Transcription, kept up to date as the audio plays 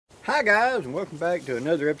Hi guys, and welcome back to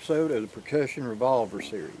another episode of the Percussion Revolver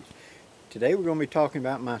series. Today we're going to be talking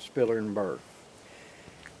about my spiller and burr.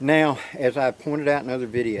 Now, as I pointed out in other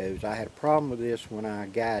videos, I had a problem with this when I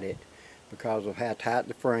got it because of how tight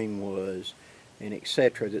the frame was and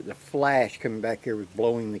etc. that the flash coming back here was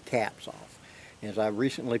blowing the caps off. As I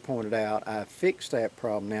recently pointed out, I fixed that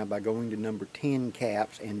problem now by going to number 10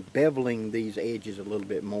 caps and beveling these edges a little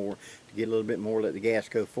bit more to get a little bit more, let the gas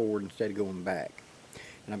go forward instead of going back.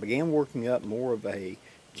 And I began working up more of a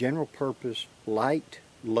general purpose light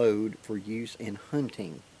load for use in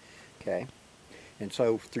hunting. Okay, and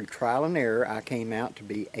so through trial and error I came out to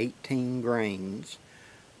be 18 grains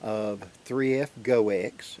of 3F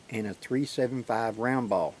GoX and a 375 round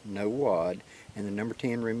ball, no wad, and the number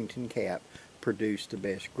 10 Remington cap produced the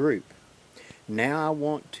best group. Now I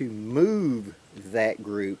want to move that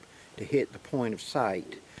group to hit the point of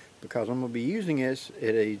sight, because I'm going to be using this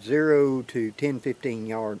at a 0 to 10-15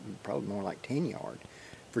 yard, probably more like 10 yard,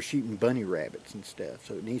 for shooting bunny rabbits and stuff.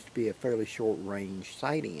 So it needs to be a fairly short range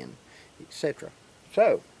sight in, etc.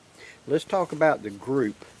 So let's talk about the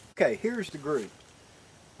group. Okay, here's the group.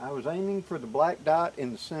 I was aiming for the black dot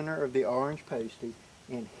in the center of the orange pasty,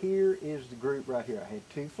 and here is the group right here. I had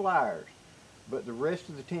 2 flyers, but the rest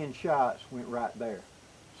of the 10 shots went right there.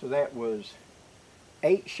 So that was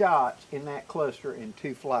 8 shots in that cluster and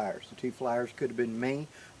 2 flyers. The 2 flyers could have been me,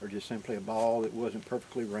 or just simply a ball that wasn't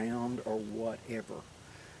perfectly round or whatever.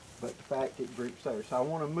 But the fact it groups there. So I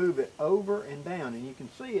want to move it over and down, and you can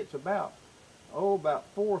see it's about 4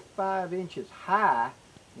 or 5 inches high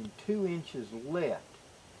and 2 inches left.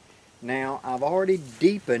 Now I've already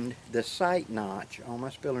deepened the sight notch on my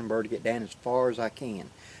spiller and burr to get down as far as I can.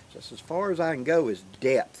 So that's as far as I can go is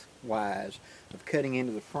depth wise of cutting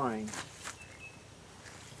into the frame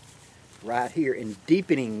right here and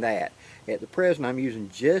deepening that. At the present I'm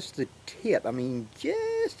using just the tip,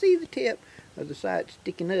 just see the tip of the sight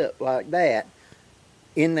sticking up like that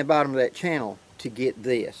in the bottom of that channel to get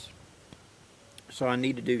this. So I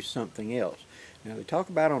need to do something else. Now they talk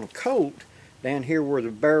about on a Colt, down here where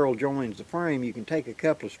the barrel joins the frame, you can take a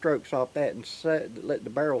couple of strokes off that and let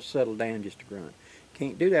the barrel settle down just a grunt.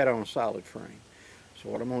 Can't do that on a solid frame. So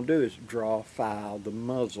what I'm going to do is draw file the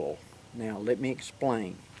muzzle. Now let me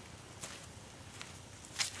explain.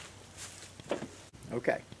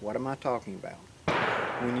 Okay, what am I talking about?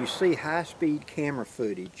 When you see high-speed camera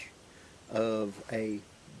footage of a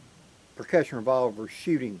percussion revolver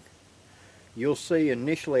shooting, you'll see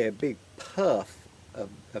initially a big puff of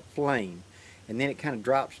flame, and then it kind of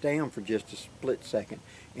drops down for just a split second,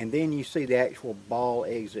 and then you see the actual ball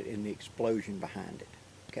exit and the explosion behind it.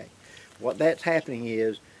 Okay, what that's happening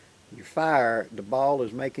is you fire, the ball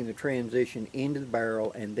is making the transition into the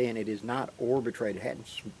barrel, and then it is not arbitrated, it hadn't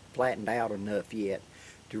flattened out enough yet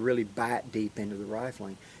to really bite deep into the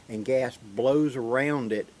rifling, and gas blows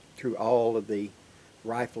around it through all of the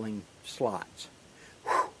rifling slots.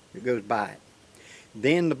 Whew, it goes by it.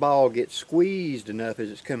 Then the ball gets squeezed enough as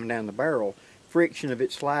it's coming down the barrel, friction of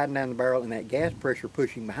it sliding down the barrel and that gas pressure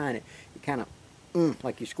pushing behind it, it kind of,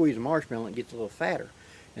 like you squeeze a marshmallow and it gets a little fatter.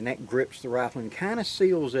 And that grips the rifle and kind of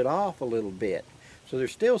seals it off a little bit. So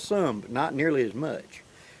there's still some, but not nearly as much.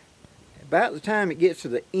 About the time it gets to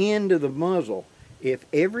the end of the muzzle, if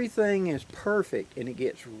everything is perfect and it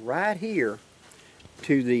gets right here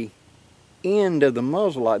to the end of the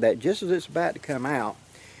muzzle like that, just as it's about to come out,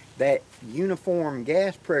 that uniform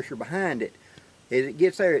gas pressure behind it, as it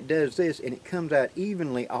gets there, it does this, and it comes out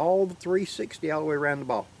evenly all the 360 all the way around the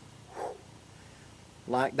ball.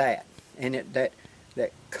 Like that. And that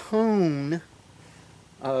cone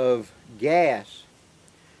of gas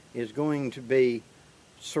is going to be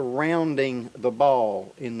surrounding the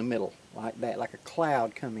ball in the middle, like that, like a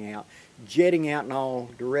cloud coming out, jetting out in all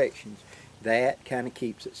directions. That kind of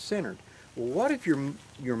keeps it centered. Well, what if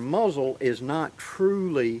your muzzle is not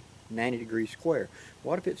truly 90 degrees square?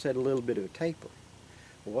 What if it's at a little bit of a taper?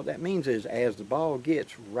 Well, what that means is as the ball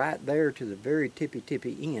gets right there to the very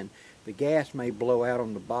tippy end, the gas may blow out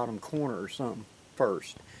on the bottom corner or something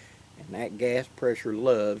first. And that gas pressure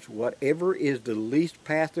loves whatever is the least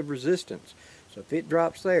path of resistance. So if it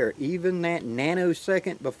drops there, even that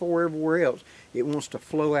nanosecond before everywhere else, it wants to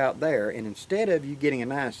flow out there. And instead of you getting a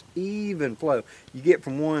nice even flow, you get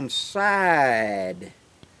from one side.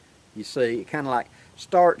 You see, it kind of like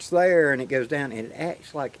starts there and it goes down, and it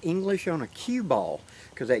acts like English on a cue ball,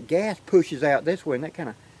 because that gas pushes out this way and that kind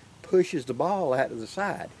of pushes the ball out to the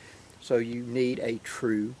side. So you need a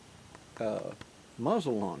true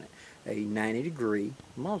muzzle on it, a 90-degree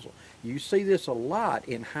muzzle. You see this a lot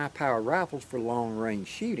in high-power rifles for long-range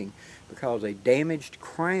shooting, because a damaged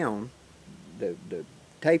crown, the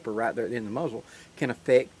taper right there in the muzzle can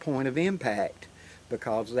affect point of impact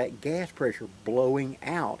because of that gas pressure blowing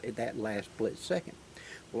out at that last split second.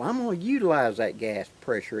 Well, I'm going to utilize that gas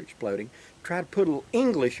pressure exploding, try to put a little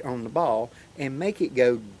English on the ball and make it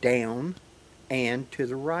go down and to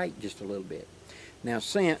the right just a little bit. Now,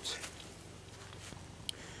 since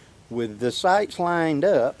with the sights lined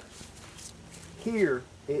up, here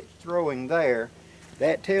it's throwing there,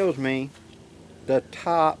 that tells me the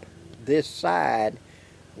top, this side,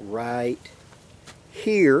 right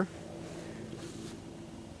here,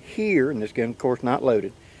 and this gun of course not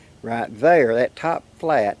loaded, right there, that top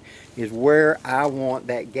flat is where I want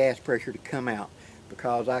that gas pressure to come out,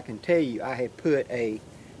 because I can tell you I have put a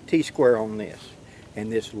T-square on this,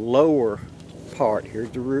 and this lower part,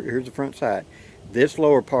 here's the front side, this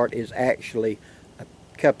lower part is actually a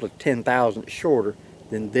couple of 10,000 shorter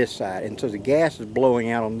than this side, and so the gas is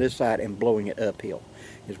blowing out on this side and blowing it uphill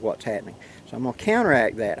is what's happening. So I'm going to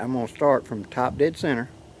counteract that. I'm going to start from top dead center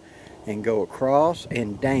and go across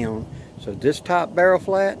and down. So this top barrel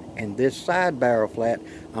flat and this side barrel flat,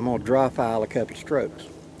 I'm going to dry file a couple of strokes.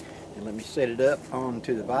 And let me set it up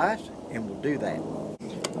onto the vise and we'll do that.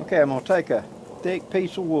 Okay, I'm going to take a thick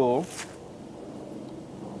piece of wool.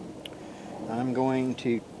 I'm going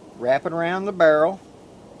to wrap it around the barrel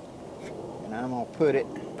and I'm going to put it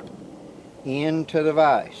into the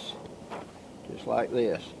vise just like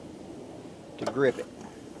this to grip it.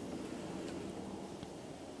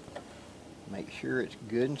 Make sure it's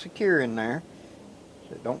good and secure in there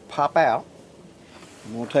so it don't pop out.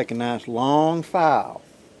 I'm going to take a nice long file.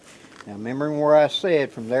 Now remembering where I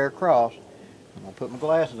said from there across, I'm going to put my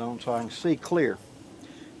glasses on so I can see clear.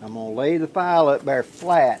 I'm going to lay the file up there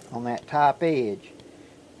flat on that top edge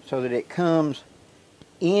so that it comes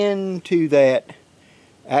into that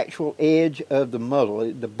actual edge of the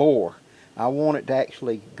muzzle, the bore. I want it to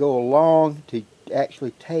actually go along to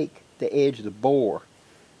actually take the edge of the bore,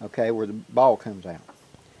 okay, where the ball comes out.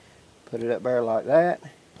 Put it up there like that,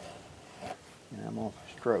 and I'm going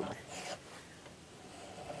to stroke.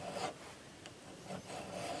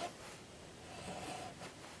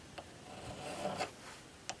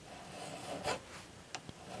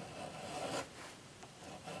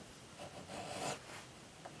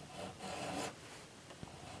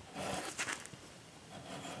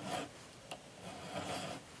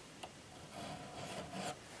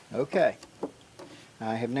 Okay,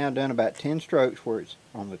 I have now done about 10 strokes where it's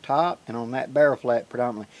on the top and on that barrel flat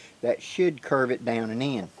predominantly. That should curve it down and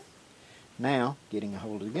in. Now, getting a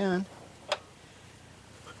hold of the gun,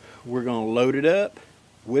 we're going to load it up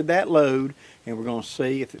with that load and we're going to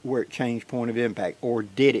see where it changed point of impact, or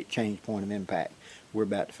did it change point of impact. We're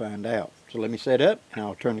about to find out. So let me set up and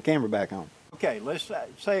I'll turn the camera back on. Okay, let's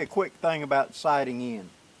say a quick thing about sighting in.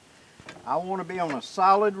 I want to be on a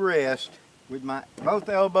solid rest with my both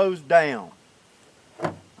elbows down.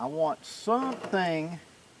 I want something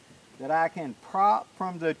that I can prop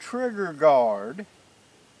from the trigger guard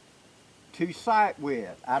to sight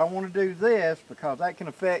with. I don't want to do this because that can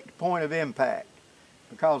affect point of impact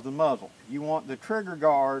because of the muzzle. You want the trigger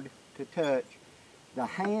guard to touch, the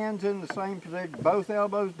hands in the same position, both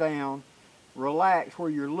elbows down, relax where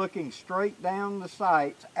you're looking straight down the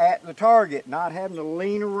sights at the target, not having to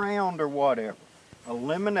lean around or whatever.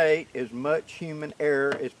 Eliminate as much human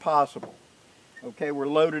error as possible. Okay, we're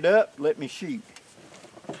loaded up. Let me shoot.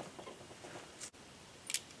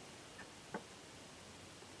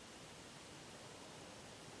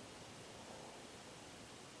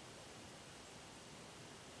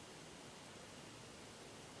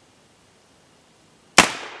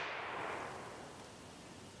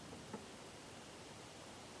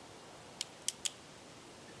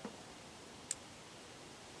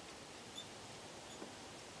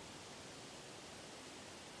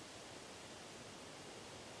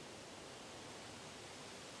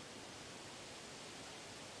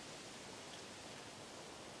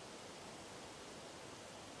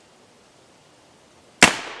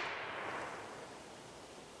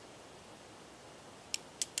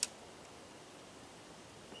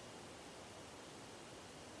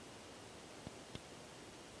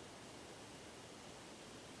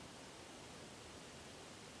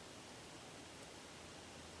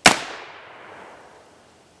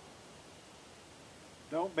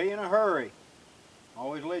 Don't be in a hurry.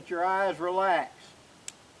 Always let your eyes relax.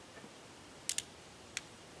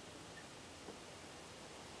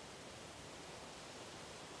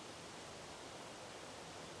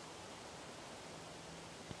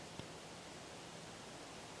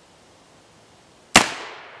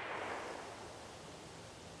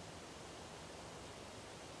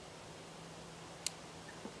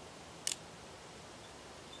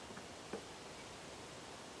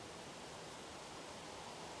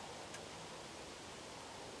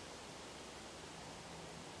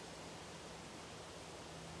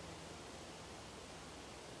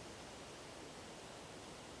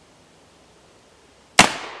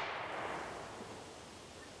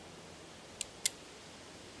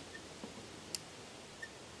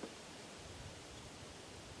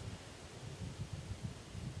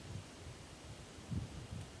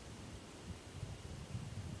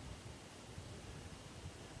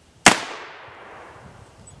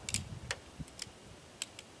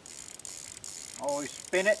 Always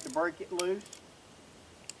spin it to break it loose.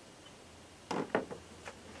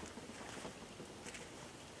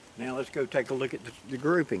 Now let's go take a look at the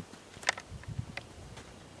grouping.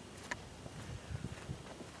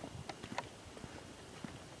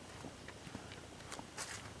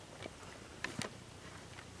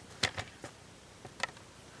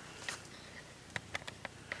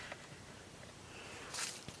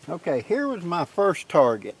 Okay, here was my first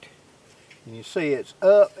target. And you see it's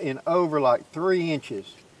up and over like 3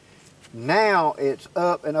 inches. Now it's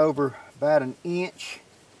up and over about 1 inch,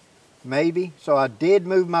 maybe. So I did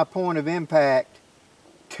move my point of impact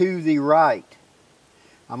to the right.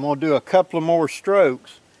 I'm going to do a couple of more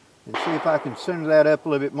strokes and see if I can center that up a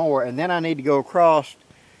little bit more. And then I need to go across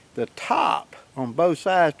the top on both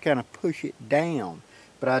sides to kind of push it down.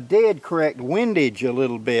 But I did correct windage a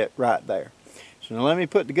little bit right there. So now let me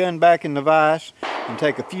put the gun back in the vise and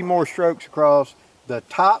take a few more strokes across the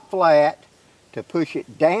top flat to push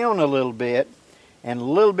it down a little bit, and a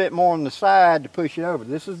little bit more on the side to push it over.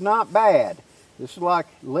 This is not bad. This is like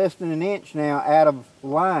less than 1 inch now out of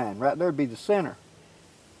line. Right there would be the center.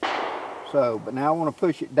 So, but now I want to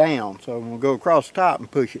push it down. So I'm going to go across the top and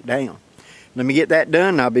push it down. Let me get that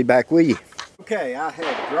done and I'll be back with you. Okay, I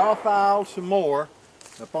have draw filed some more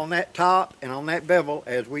up on that top and on that bevel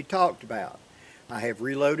as we talked about. I have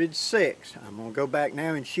reloaded 6. I'm going to go back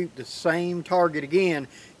now and shoot the same target again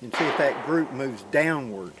and see if that group moves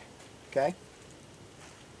downward. Okay?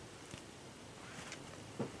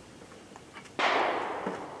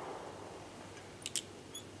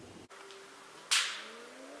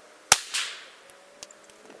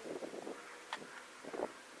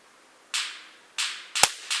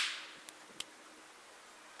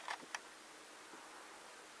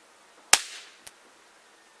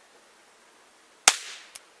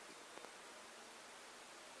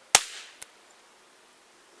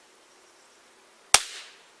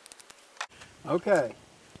 Okay,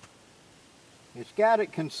 it's got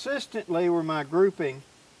it consistently where my grouping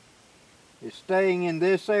is staying in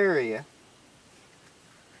this area,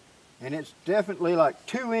 and it's definitely like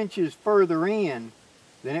 2 inches further in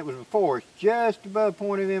than it was before. It's just above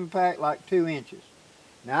point of impact, like 2 inches.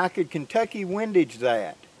 Now I could Kentucky windage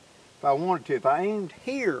that if I wanted to. If I aimed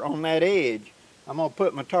here on that edge, I'm going to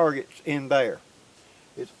put my targets in there.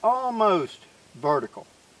 It's almost vertical.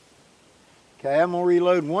 Okay, I'm going to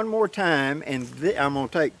reload one more time, and I'm going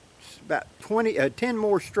to take about 10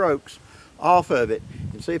 more strokes off of it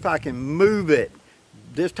and see if I can move it.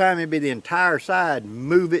 This time it'd be the entire side,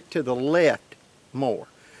 move it to the left more.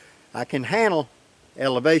 I can handle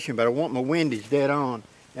elevation, but I want my windage dead on,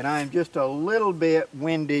 and I am just a little bit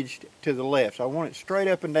windaged to the left. So I want it straight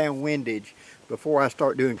up and down windage before I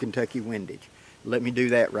start doing Kentucky windage. Let me do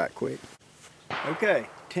that right quick. Okay,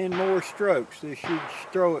 10 more strokes. This should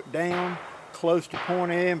throw it down close to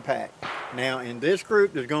point of impact. Now in this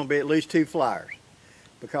group there's going to be at least 2 flyers,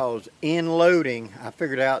 because in loading I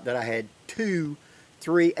figured out that I had 2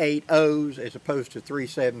 380s as opposed to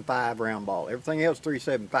 375 round ball. Everything else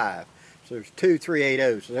 375. So there's 2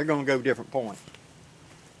 380s, so they're going to go different points.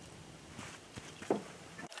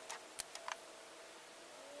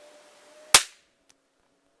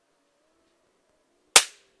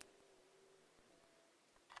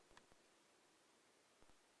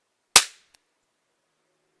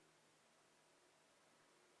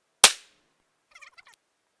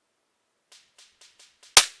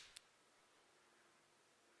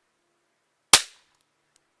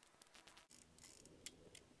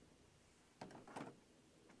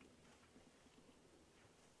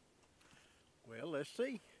 Well, let's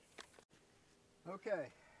see. Okay,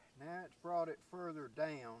 now it's brought it further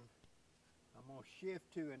down. I'm going to shift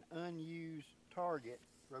to an unused target,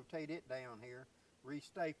 rotate it down here,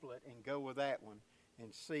 restaple it, and go with that one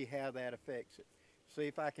and see how that affects it. See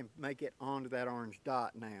if I can make it onto that orange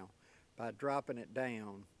dot now by dropping it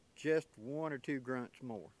down just 1 or 2 grunts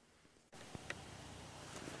more.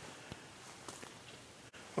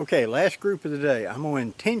 Okay, last group of the day. I'm going to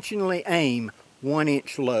intentionally aim 1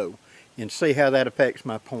 inch low and see how that affects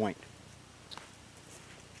my point.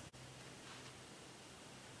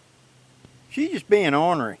 She's just being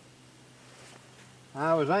ornery.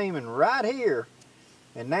 I was aiming right here,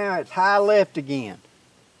 and now it's high left again.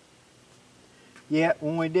 Yet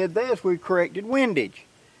when we did this, we corrected windage.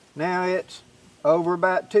 Now it's over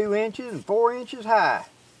about 2 inches and 4 inches high.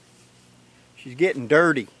 She's getting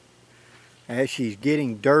dirty. As she's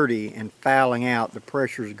getting dirty and fouling out, the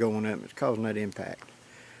pressure's going up. It's causing that impact.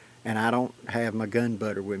 And I don't have my gun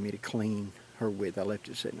butter with me to clean her with. I left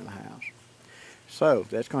it sitting in the house. So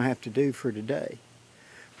that's going to have to do for today.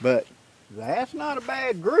 But that's not a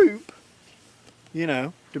bad group, you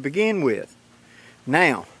know, to begin with.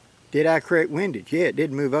 Now, did I correct windage? Yeah, it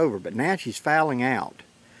did move over, but now she's fouling out.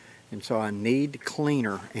 And so I need to clean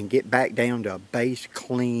her and get back down to a base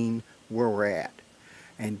clean where we're at.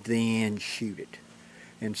 And then shoot it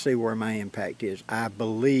and see where my impact is. I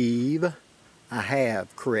believe I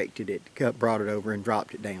have corrected it, brought it over and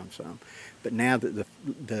dropped it down some. But now that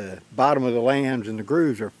the bottom of the lambs and the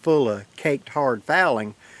grooves are full of caked hard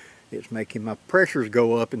fouling, it's making my pressures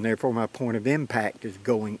go up, and therefore my point of impact is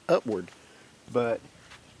going upward. But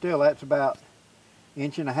still, that's about 1.5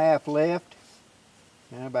 inches left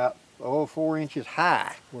and about 4 inches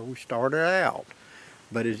high where we started out.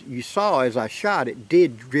 But as you saw, as I shot, it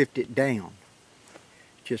did drift it down.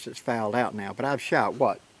 Just it's fouled out now. But I've shot,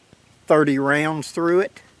 what, 30 rounds through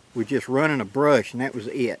it with just running a brush, and that was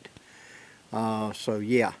it. So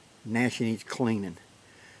yeah, now she needs cleaning.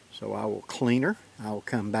 So I will clean her, I will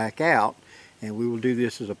come back out, and we will do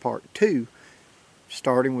this as a part 2,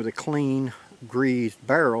 starting with a clean, greased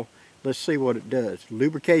barrel. Let's see what it does.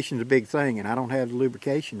 Lubrication's a big thing, and I don't have the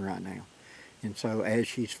lubrication right now. And so as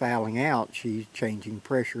she's fouling out, she's changing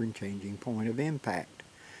pressure and changing point of impact.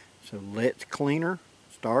 So let's clean her,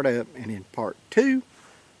 start up, and in part 2,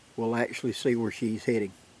 we'll actually see where she's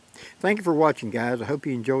heading. Thank you for watching, guys. I hope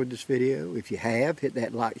you enjoyed this video. If you have, hit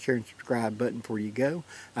that like, share, and subscribe button before you go.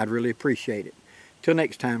 I'd really appreciate it. Till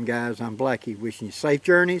next time, guys, I'm Blackie, wishing you safe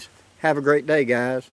journeys. Have a great day, guys.